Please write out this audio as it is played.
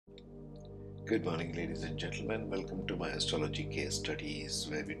Good morning, ladies and gentlemen. Welcome to my astrology case studies,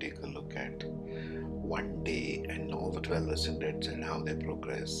 where we take a look at one day and all the 12 ascendants and how they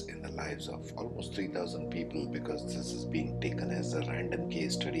progress in the lives of almost 3,000 people, because this is being taken as a random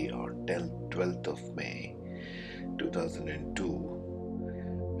case study on 12th of May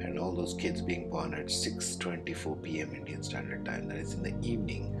 2002, and all those kids being born at 6:24 p.m. Indian Standard Time. That is in the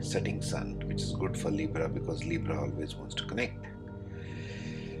evening, setting sun, which is good for Libra because Libra always wants to connect.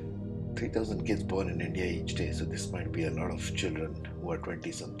 3,000 kids born in India each day, so this might be a lot of children who are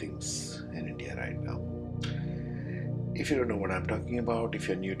 20 somethings in India right now. If you don't know what I'm talking about, if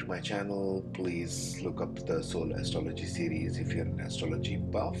you're new to my channel, please look up the Soul Astrology series if you're an astrology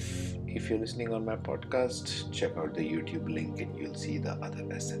buff. If you're listening on my podcast, check out the YouTube link and you'll see the other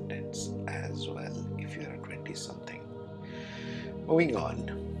ascendants as well if you're a 20 something. Moving on.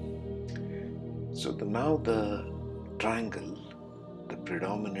 So now the triangle, the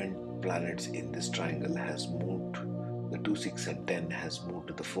predominant planets in this triangle has moved. The 2, 6 and 10 has moved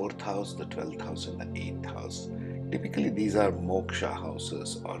to the 4th house, the 12th house and the 8th house. Typically these are moksha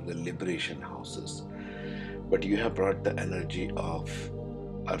houses or the liberation houses, but you have brought the energy of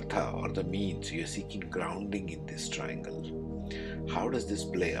artha or the means. You are seeking grounding in this triangle. How does this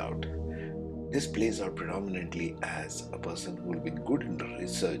play out? This plays out predominantly as a person who will be good in the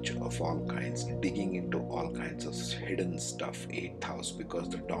research of all kinds, digging into all kinds of hidden stuff, 8th house, because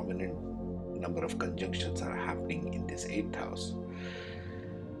the dominant number of conjunctions are happening in this 8th house.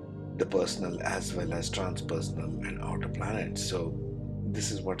 The personal as well as transpersonal and outer planets. So this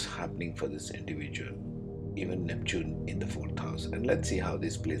is what's happening for this individual. Even Neptune in the 4th house. And let's see how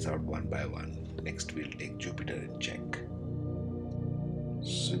this plays out one by one. Next we'll take Jupiter in check.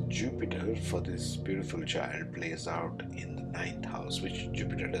 So Jupiter for this beautiful child plays out in the 9th house, which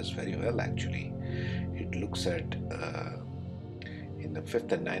Jupiter does very well actually. It looks at in the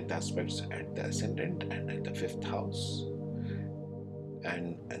 5th and 9th aspects at the ascendant and at the 5th house.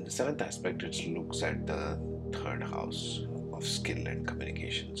 And in the 7th aspect it looks at the 3rd house of skill and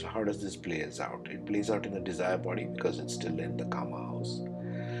communication. So how does this play out? It plays out in the desire body because it's still in the karma house.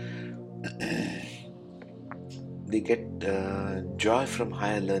 They get joy from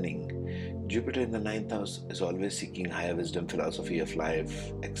higher learning. Jupiter in the 9th house is always seeking higher wisdom, philosophy of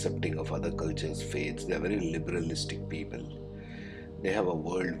life, accepting of other cultures, faiths. They are very liberalistic people. They have a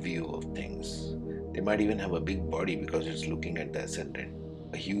world view of things. They might even have a big body because it's looking at the ascendant,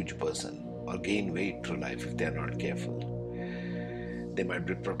 a huge person, or gain weight through life if they are not careful. They might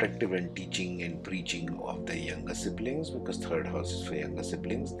be protective and teaching and preaching of their younger siblings because 3rd house is for younger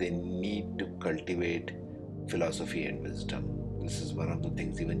siblings. They need to cultivate philosophy and wisdom. This is one of the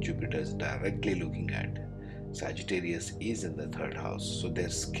things even Jupiter is directly looking at. Sagittarius is in the 3rd house, so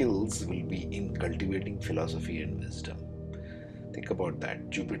their skills will be in cultivating philosophy and wisdom. Think about that.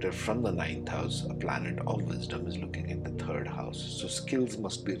 Jupiter from the 9th house, a planet of wisdom, is looking at the 3rd house. So skills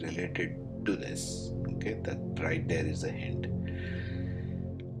must be related to this. Okay, that right there is a hint.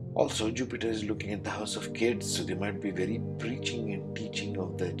 Also, Jupiter is looking at the house of kids, so they might be very preaching and teaching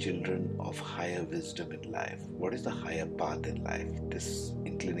of their children of higher wisdom in life. What is the higher path in life? This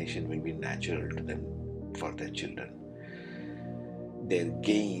inclination will be natural to them for their children. Their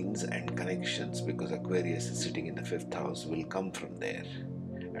gains and connections, because Aquarius is sitting in the 5th house, will come from there.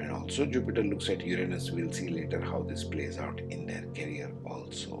 And also Jupiter looks at Uranus. We'll see later how this plays out in their career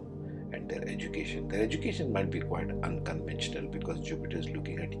also. And their education. Their education might be quite unconventional because Jupiter is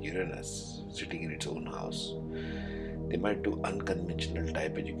looking at Uranus sitting in its own house. They might do unconventional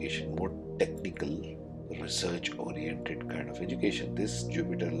type education, more technical, research oriented kind of education. This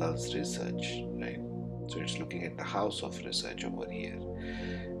Jupiter loves research, right? So it's looking at the house of research over here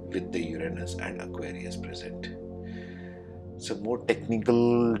with the Uranus and Aquarius present. So more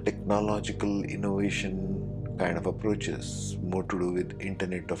technical, technological innovation kind of approaches, more to do with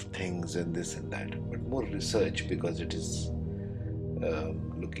Internet of Things and this and that, but more research because it is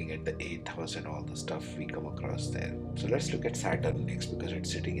looking at the 8th house and all the stuff we come across there. So let's look at Saturn next because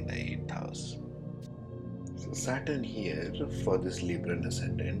it's sitting in the 8th house. So Saturn here for this Libran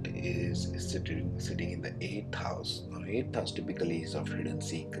ascendant is sitting in the 8th house. Now 8th house typically is of hidden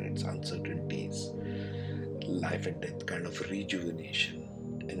secrets, uncertainties, life and death kind of rejuvenation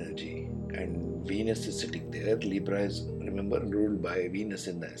energy. And Venus is sitting there. Libra is, remember, ruled by Venus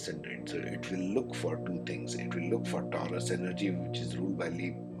in the ascendant. So it will look for two things. It will look for Taurus energy, which is ruled by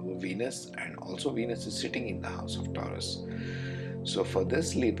Venus, and also Venus is sitting in the house of Taurus. So for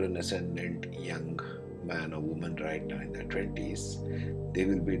this Libran ascendant young man or woman right now in their 20s, they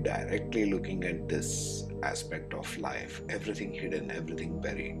will be directly looking at this aspect of life, everything hidden, everything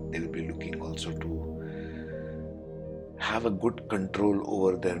buried. They will be looking also to have a good control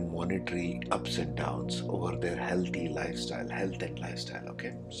over their monetary ups and downs, over their healthy lifestyle, health and lifestyle.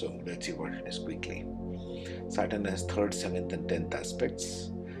 Okay, so let's see what it is quickly. Saturn has 3rd, 7th, and 10th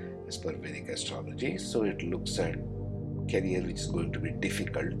aspects as per Vedic astrology. So it looks at career which is going to be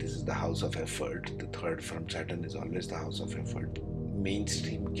difficult. This is the house of effort. The 3rd from Saturn is always the house of effort.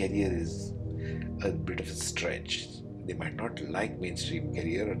 Mainstream career is a bit of a stretch. They might not like mainstream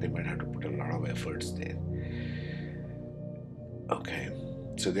career, or they might have to put a lot of efforts there. Okay,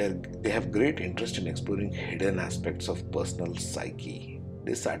 so they have great interest in exploring hidden aspects of personal psyche.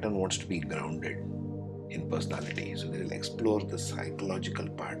 This Saturn wants to be grounded in personality, so they will explore the psychological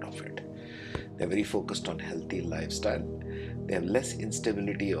part of it. They're very focused on healthy lifestyle. They have less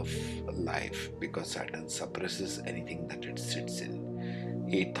instability of life because Saturn suppresses anything that it sits in.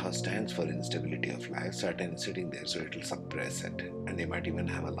 8th house stands for instability of life. Saturn is sitting there, so it will suppress it, and they might even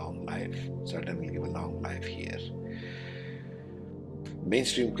have a long life. Saturn will give a long life here.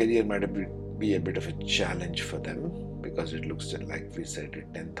 Mainstream career might be a bit of a challenge for them because it looks like we said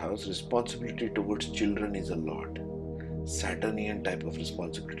it, 10th house. Responsibility towards children is a lot. Saturnian type of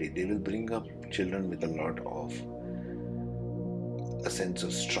responsibility. They will bring up children with a lot of a sense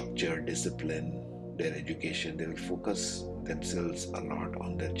of structure, discipline, their education. They will focus themselves a lot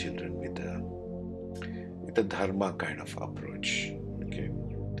on their children with a dharma kind of approach. Okay,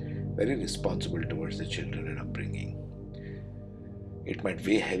 very responsible towards the children and upbringing. It might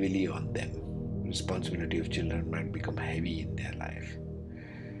weigh heavily on them. Responsibility of children might become heavy in their life.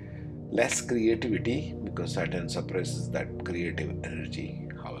 Less creativity because Saturn suppresses that creative energy.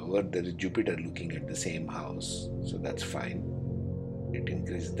 However, there is Jupiter looking at the same house, so that's fine. It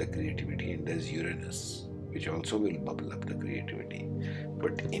increases the creativity, and there's Uranus, which also will bubble up the creativity,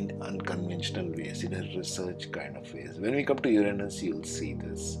 but in unconventional ways, in a research kind of ways. When we come to Uranus, you'll see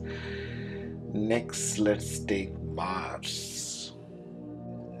this. Next, let's take Mars.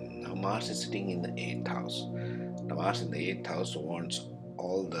 Now, Mars is sitting in the 8th house. Now, Mars in the 8th house wants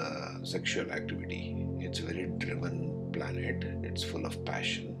all the sexual activity. It's a very driven planet. It's full of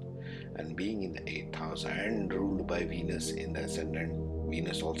passion. And being in the 8th house and ruled by Venus in the ascendant,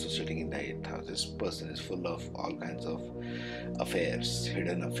 Venus also sitting in the 8th house, this person is full of all kinds of affairs,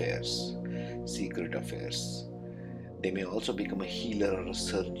 hidden affairs, secret affairs. They may also become a healer or a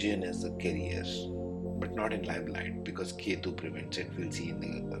surgeon as a career, but not in limelight because Ketu prevents it. We'll see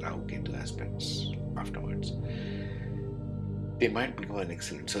in the Rahu Ketu aspects afterwards. They might become an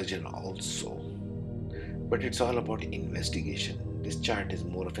excellent surgeon also, but it's all about investigation. This chart is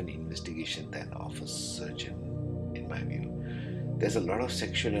more of an investigation than of a surgeon, in my view. There's a lot of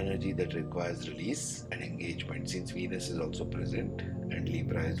sexual energy that requires release and engagement, since Venus is also present and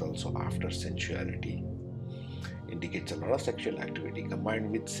Libra is also after sensuality. Indicates a lot of sexual activity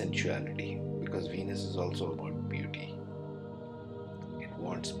combined with sensuality, because Venus is also about beauty. It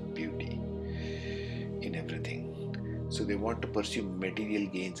wants beauty in everything. So they want to pursue material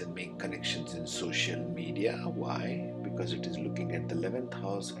gains and make connections in social media. Why? Because it is looking at the 11th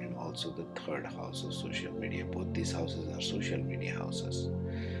house and also the 3rd house of social media. Both these houses are social media houses.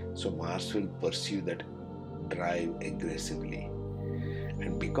 So Mars will pursue that drive aggressively.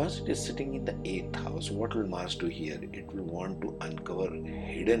 And because it is sitting in the 8th house, what will Mars do here? It will want to uncover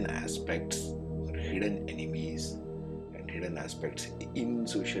hidden aspects or hidden enemies and hidden aspects in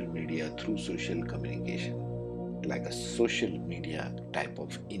social media through social communication. Like a social media type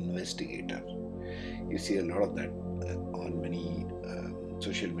of investigator. You see a lot of that on many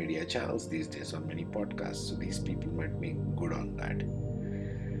social media channels these days, on many podcasts. So these people might make good on that.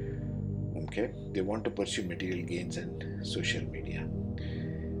 Okay, they want to pursue material gains and social media.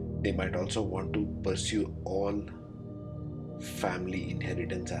 They might also want to pursue all family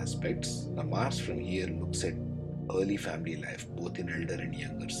inheritance aspects. Now Mars from here looks at early family life, both in elder and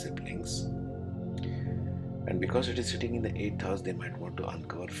younger siblings. And because it is sitting in the 8th house, they might want to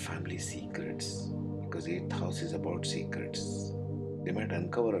uncover family secrets, because 8th house is about secrets. They might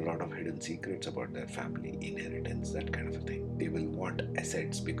uncover a lot of hidden secrets about their family inheritance, that kind of a thing. They will want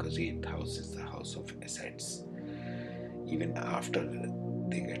assets because 8th house is the house of assets. Even after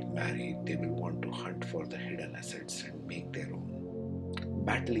they get married, they will want to hunt for the hidden assets and make their own.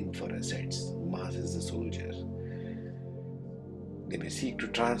 Battling for assets. Mars is the soldier. They may seek to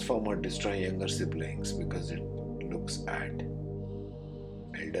transform or destroy younger siblings because it looks at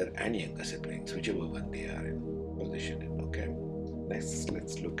elder and younger siblings, whichever one they are in position in. Okay. Next,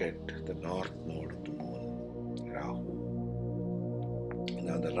 let's look at the north node of the moon, Rahu.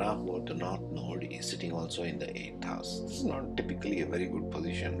 Now the Rahu or the north node is sitting also in the 8th house. This is not typically a very good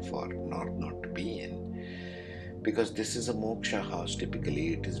position for north node to be in, because this is a moksha house. Typically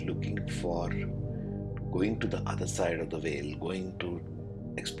it is looking for going to the other side of the veil, going to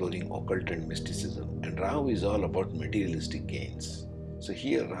exploring occult and mysticism. And Rahu is all about materialistic gains. So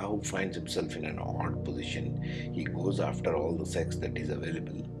here Rahu finds himself in an odd position. He goes after all the sex that is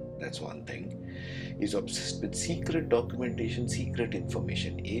available. That's one thing. He's obsessed with secret documentation, secret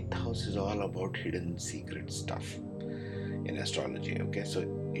information. Eighth house is all about hidden secret stuff in astrology. Okay, so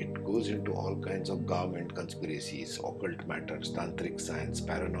it goes into all kinds of government conspiracies, occult matters, tantric science,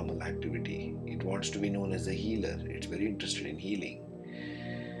 paranormal activity. It wants to be known as a healer. It's very interested in healing.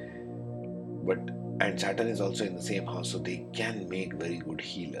 But and Saturn is also in the same house, so they can make very good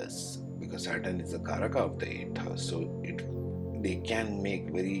healers because Saturn is the Karaka of the eighth house. So they can make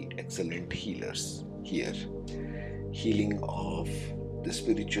very excellent healers here. Healing of the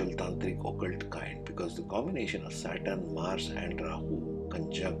spiritual, tantric, occult kind, because the combination of Saturn, Mars, and Rahu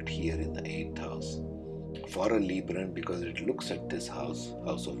conjunct here in the eighth house for a Libran, because it looks at this house,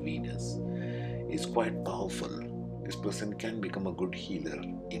 house of Venus, is quite powerful. This person can become a good healer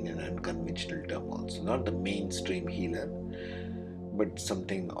in an unconventional term also. Not the mainstream healer, but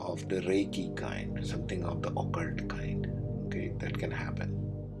something of the Reiki kind, something of the occult kind. Okay, that can happen.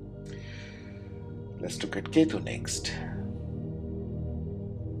 Let's look at Ketu next.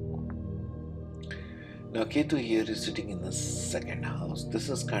 Now Ketu here is sitting in the second house. This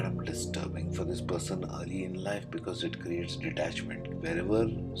is kind of disturbing for this person early in life because it creates detachment. Wherever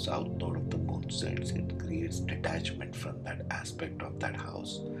south node of the moon sits, it creates detachment from that aspect of that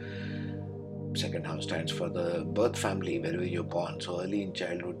house. Second house stands for the birth family, wherever you're born. So early in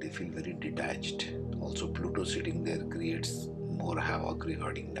childhood, they feel very detached. Also, Pluto sitting there creates more havoc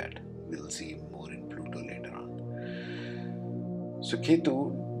regarding that. We'll see more in Pluto later on. So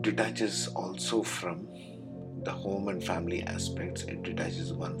Ketu detaches also from the home and family aspects. It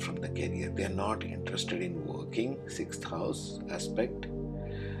detaches one from the career. They are not interested in working, sixth house aspect,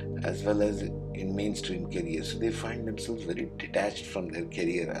 as well as in mainstream career. So they find themselves very detached from their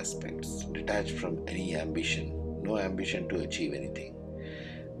career aspects, detached from any ambition, no ambition to achieve anything.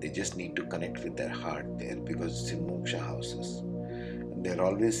 They just need to connect with their heart there because it's in Moksha houses. And they're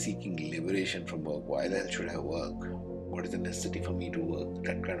always seeking liberation from work. Why the hell should I work? What is the necessity for me to work?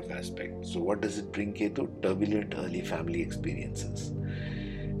 That kind of aspect. So what does it bring Ketu? Turbulent early family experiences,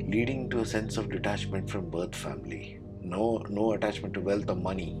 leading to a sense of detachment from birth family. No attachment to wealth or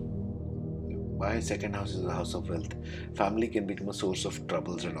money. Why second house is the house of wealth? Family can become a source of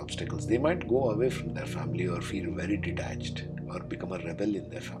troubles and obstacles. They might go away from their family or feel very detached or become a rebel in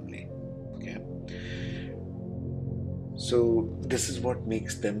their family. Okay. So this is what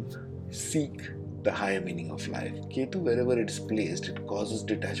makes them seek the higher meaning of life. Ketu, wherever it is placed, it causes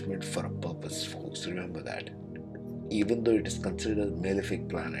detachment for a purpose, folks. Remember that. Even though it is considered a malefic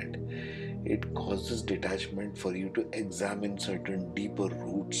planet, it causes detachment for you to examine certain deeper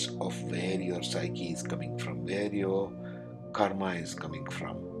roots of where your psyche is coming from, where your karma is coming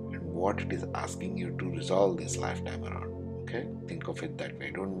from, and what it is asking you to resolve this lifetime around. Okay? Think of it that way.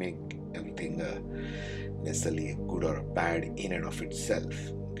 Don't make everything necessarily a good or a bad in and of itself.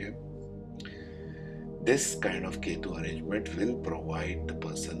 Okay? This kind of Ketu arrangement will provide the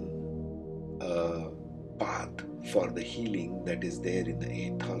person a path for the healing that is there in the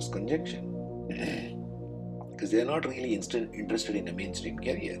 8th house conjunction. Because they are not really interested in a mainstream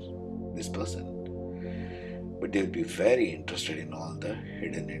career, this person. But they will be very interested in all the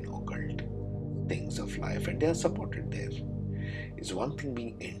hidden and occult things of life, and they are supported there. It's one thing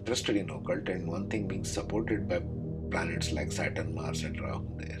being interested in occult and one thing being supported by planets like Saturn, Mars, and Rahu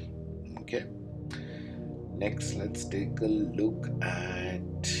there. Okay? Next, let's take a look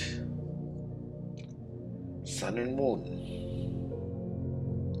at Sun and Moon.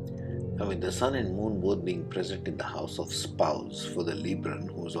 Now, with the Sun and Moon both being present in the house of spouse for the Libran,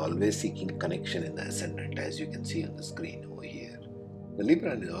 who is always seeking connection in the ascendant, as you can see on the screen over here. The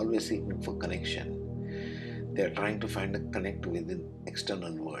Libran is always seeking for connection. They are trying to find a connect with the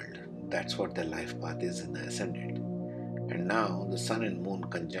external world. That's what their life path is in the ascendant. And now the Sun and Moon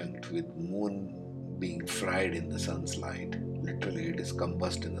conjunct, with Moon being fried in the sun's light. Literally, it is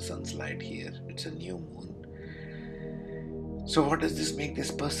combust in the sun's light here. It's a new moon. So what does this make this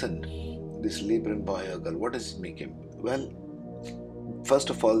person, this Libran boy or girl, what does it make him? Well,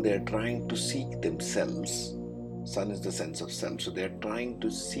 first of all, they are trying to seek themselves. Sun is the sense of self. So they are trying to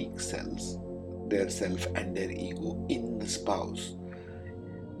seek their self and their ego in the spouse.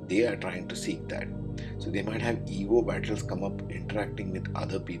 They are trying to seek that. So they might have ego battles come up interacting with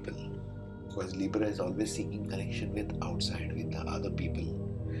other people. Because Libra is always seeking connection with outside, with the other people.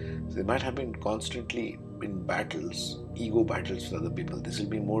 So they might have been constantly in battles, ego battles with other people. This will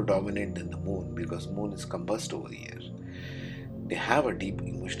be more dominant than the Moon because Moon is combust over here. They have a deep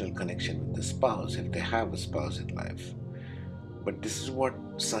emotional connection with the spouse if they have a spouse in life. But this is what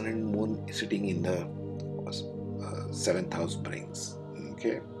Sun and Moon sitting in the seventh house brings.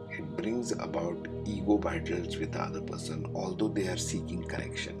 Okay, it brings about ego battles with the other person, although they are seeking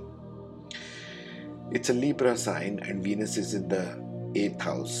connection. It's a Libra sign, and Venus is in the eighth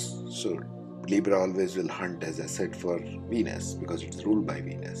house. So Libra always will hunt, as I said, for Venus because it's ruled by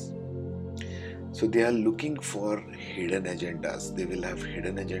Venus. So they are looking for hidden agendas. They will have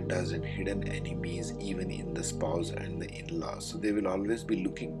hidden agendas and hidden enemies even in the spouse and the in-laws. So they will always be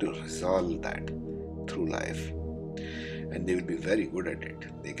looking to resolve that through life. And they will be very good at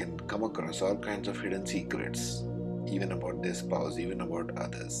it. They can come across all kinds of hidden secrets, even about their spouse, even about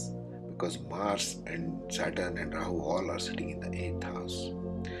others. Because Mars and Saturn and Rahu all are sitting in the eighth house.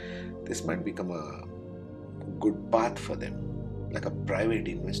 This might become a good path for them, like a private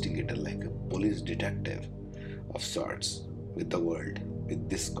investigator, like a police detective of sorts with the world, with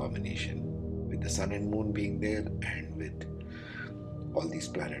this combination, with the Sun and Moon being there and with all these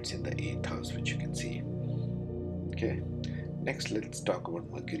planets in the eighth house, which you can see. Okay, next let's talk about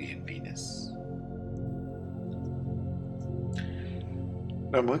Mercury and Venus.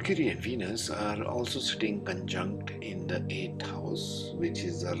 Now, Mercury and Venus are also sitting conjunct in the eighth house, which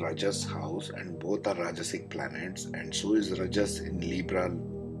is the Rajas house, and both are Rajasic planets, and so is Rajas in Libra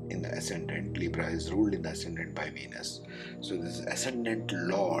in the ascendant. Libra is ruled in the ascendant by Venus. So, this ascendant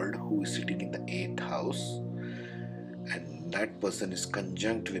Lord who is sitting in the eighth house, and that person is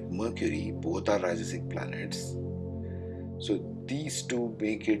conjunct with Mercury, both are Rajasic planets. So, these two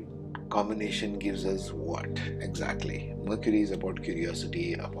make it combination gives us what exactly? Mercury is about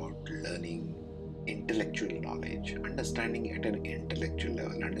curiosity, about learning, intellectual knowledge, understanding at an intellectual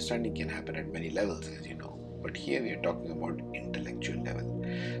level. Understanding can happen at many levels, as you know, but here we are talking about intellectual level.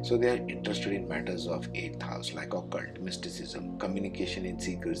 So they are interested in matters of eighth house like occult, mysticism, communication in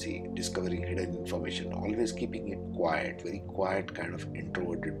secrecy, discovering hidden information, always keeping it quiet, very quiet kind of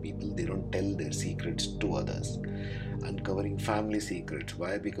introverted people. They don't tell their secrets to others. Uncovering family secrets.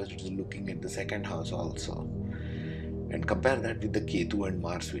 Why? Because it is looking at the second house also. And compare that with the Ketu and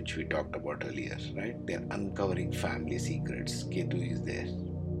Mars, which we talked about earlier, right? They are uncovering family secrets. Ketu is there,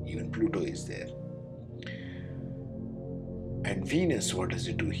 even Pluto is there. And Venus, what does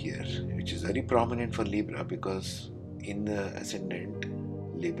it do here? Which is very prominent for Libra because in the ascendant,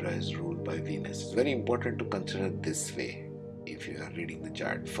 Libra is ruled by Venus. It's very important to consider this way. If you are reading the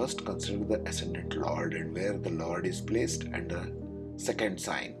chart, first consider the ascendant Lord and where the Lord is placed and the second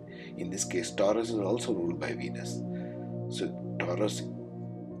sign. In this case, Taurus is also ruled by Venus. So Taurus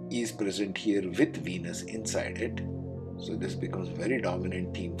is present here with Venus inside it. So this becomes a very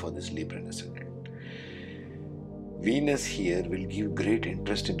dominant theme for this Libran ascendant. Venus here will give great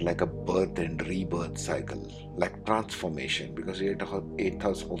interest in like a birth and rebirth cycle, like transformation, because eighth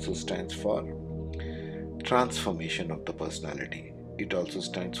house also stands for transformation of the personality. It also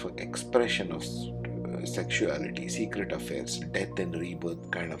stands for expression of sexuality, secret affairs, death and rebirth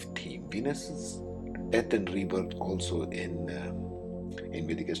kind of theme. Venus is death and rebirth also in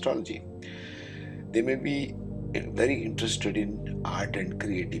Vedic astrology. They may be very interested in art and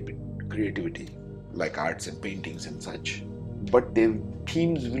creativity, like arts and paintings and such, but their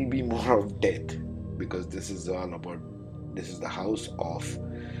themes will be more of death because this is the house of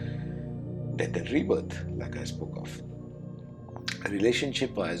death and rebirth, like I spoke of.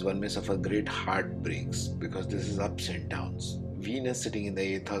 Relationship wise, one may suffer great heartbreaks because this is ups and downs. Venus sitting in the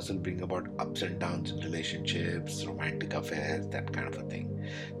eighth house will bring about ups and downs in relationships, romantic affairs, that kind of a thing.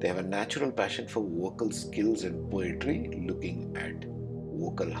 They have a natural passion for vocal skills and poetry. Looking at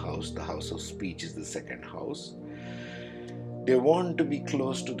vocal house, the house of speech is the second house. They want to be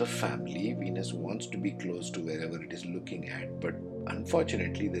close to the family. Venus wants to be close to wherever it is looking at, but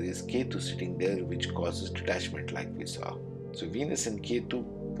unfortunately there is Ketu sitting there which causes detachment like we saw. So Venus and Ketu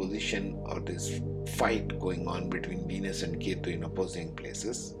position, or this fight going on between Venus and Ketu in opposing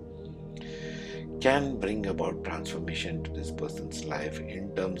places, can bring about transformation to this person's life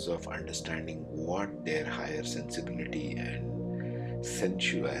in terms of understanding what their higher sensibility and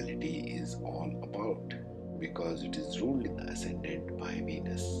sensuality is all about, because it is ruled in the ascendant by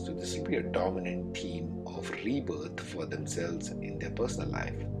Venus. So this will be a dominant theme of rebirth for themselves in their personal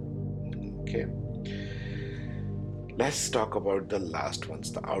life. Okay. Let's talk about the last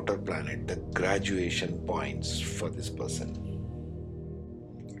ones, the outer planet, the graduation points for this person.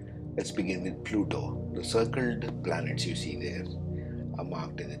 Let's begin with Pluto. The circled planets you see there are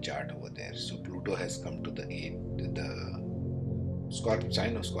marked in the chart over there. So Pluto has come to the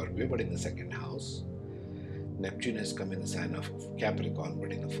sign of Scorpio, but in the second house. Neptune has come in the sign of Capricorn,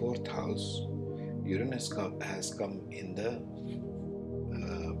 but in the fourth house. Uranus has come in the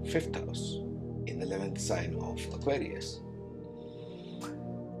fifth house, in the 11th sign of Aquarius.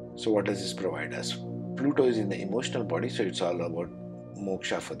 So what does this provide us? Pluto is in the emotional body, so it's all about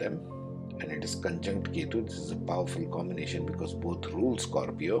moksha for them, and it is conjunct Ketu. This is a powerful combination because both rule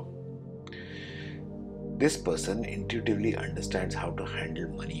Scorpio. This person intuitively understands how to handle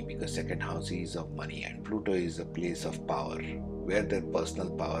money because second house is of money and Pluto is a place of power where their personal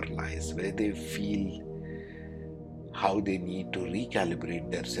power lies, where they feel how they need to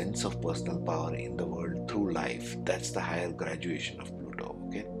recalibrate their sense of personal power in the world through life. That's the higher graduation of Pluto.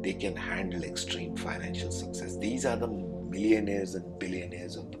 Okay, they can handle extreme financial success. These are the millionaires and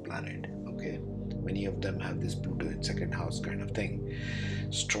billionaires of the planet. Okay, many of them have this Pluto in second house kind of thing.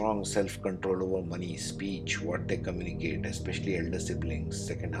 Strong self-control over money, speech, what they communicate, especially elder siblings.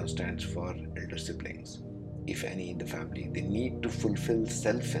 Second house stands for elder siblings, if any, in the family. They need to fulfill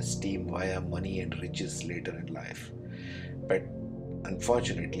self-esteem via money and riches later in life. But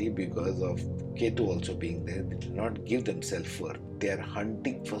unfortunately, because of Ketu also being there, they do not give them self-worth. They are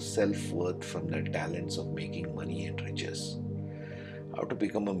hunting for self-worth from their talents of making money and riches. How to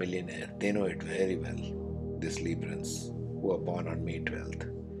become a millionaire, they know it very well, these Librans who are born on May 12th,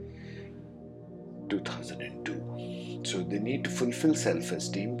 2002. So they need to fulfill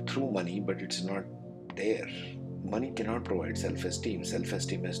self-esteem through money, but it's not there. Money cannot provide self-esteem.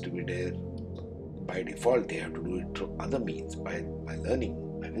 Self-esteem has to be there by default. They have to do it through other means, by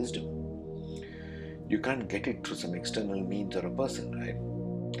learning, by wisdom. You can't get it through some external means or a person, right?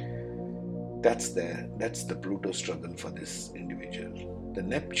 That's the Pluto struggle for this individual. The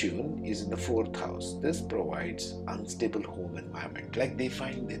Neptune is in the fourth house. This provides unstable home environment. Like they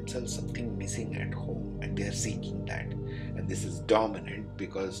find themselves something missing at home and they are seeking that. And this is dominant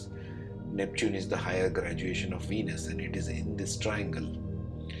because Neptune is the higher graduation of Venus and it is in this triangle.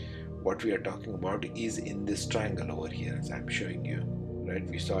 What we are talking about is in this triangle over here, as I'm showing you. Right?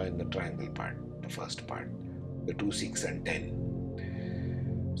 We saw in the triangle part, the first part, the 2, 6 and 10.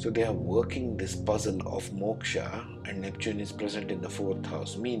 So they are working this puzzle of moksha and Neptune is present in the fourth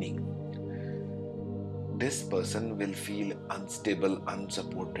house, meaning this person will feel unstable,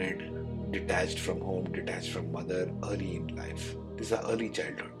 unsupported, detached from home, detached from mother early in life. This is early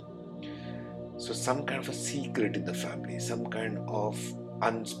childhood. So some kind of a secret in the family, some kind of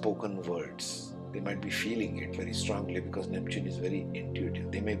unspoken words. They might be feeling it very strongly because Neptune is very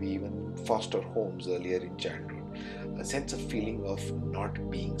intuitive. They may be even foster homes earlier in childhood. A sense of feeling of not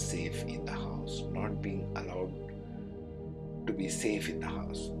being safe in the house, not being allowed to be safe in the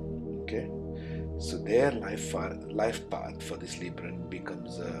house. Okay, so their life path for this Libran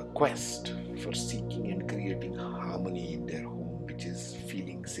becomes a quest for seeking and creating harmony in their home, which is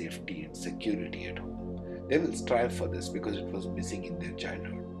feeling safety and security at home. They will strive for this because it was missing in their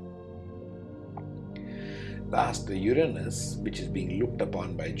childhood. Last, the Uranus, which is being looked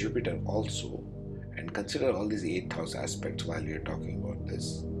upon by Jupiter also. And consider all these 8th house aspects while we are talking about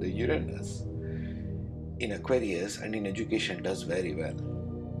this. The Uranus in Aquarius and in education does very well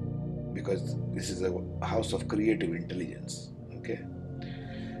because this is a house of creative intelligence. Okay,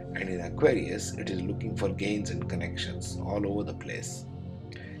 and in Aquarius it is looking for gains and connections all over the place.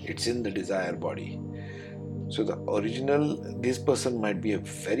 It's in the desire body. So this person might be a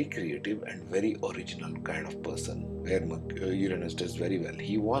very creative and very original kind of person where Uranus does very well.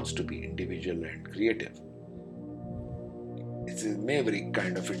 He wants to be individual and creative. It's a maverick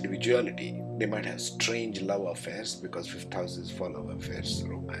kind of individuality. They might have strange love affairs because 5th house is for love affairs,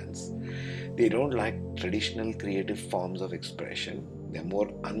 romance. They don't like traditional creative forms of expression. They're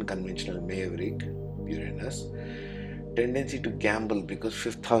more unconventional, maverick, Uranus. Tendency to gamble because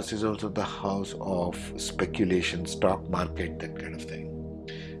 5th house is also the house of speculation, stock market, that kind of thing.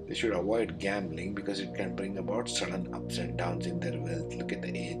 They should avoid gambling because it can bring about sudden ups and downs in their wealth. Look at the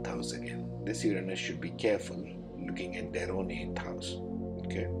 8th house again. This Uranus should be careful looking at their own 8th house.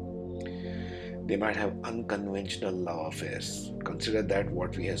 Okay, they might have unconventional love affairs. Consider that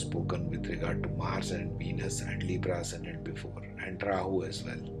what we have spoken with regard to Mars and Venus and Libra ascendant before, and Rahu as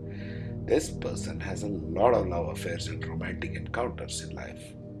well. This person has a lot of love affairs and romantic encounters in life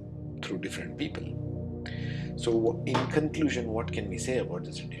through different people. So in conclusion, what can we say about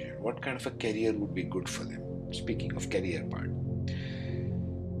this individual? What kind of a career would be good for them? Speaking of career part,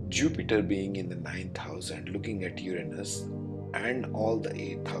 Jupiter being in the 9th house and looking at Uranus and all the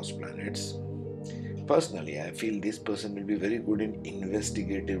 8th house planets, personally I feel this person will be very good in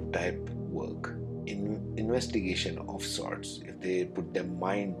investigative type work, in investigation of sorts, if they put their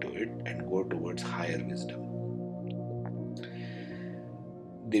mind to it and go towards higher wisdom.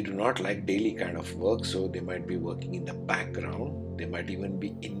 They do not like daily kind of work, so they might be working in the background. They might even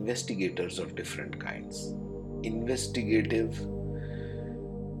be investigators of different kinds. Investigative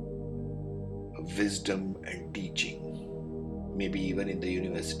wisdom and teaching, maybe even in the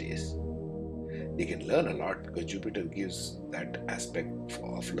universities. They can learn a lot because Jupiter gives that aspect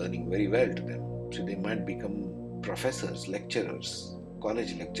of learning very well to them. So they might become professors, lecturers,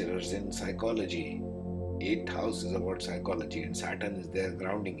 college lecturers in psychology. Eighth house is about psychology, and Saturn is there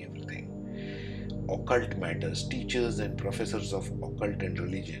grounding everything. Occult matters, teachers and professors of occult and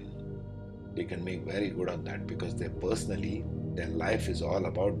religion, they can make very good on that because they personally, their life is all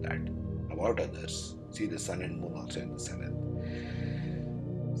about that, about others. See the sun and moon also in the seventh.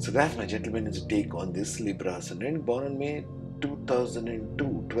 So that, my gentlemen, is a take on this Libra ascendant born on May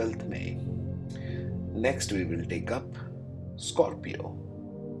 2002, 12th May. Next, we will take up Scorpio.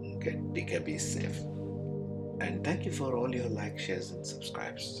 Okay, take care, be safe. And thank you for all your likes, shares, and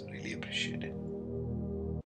subscribes. Really appreciate it.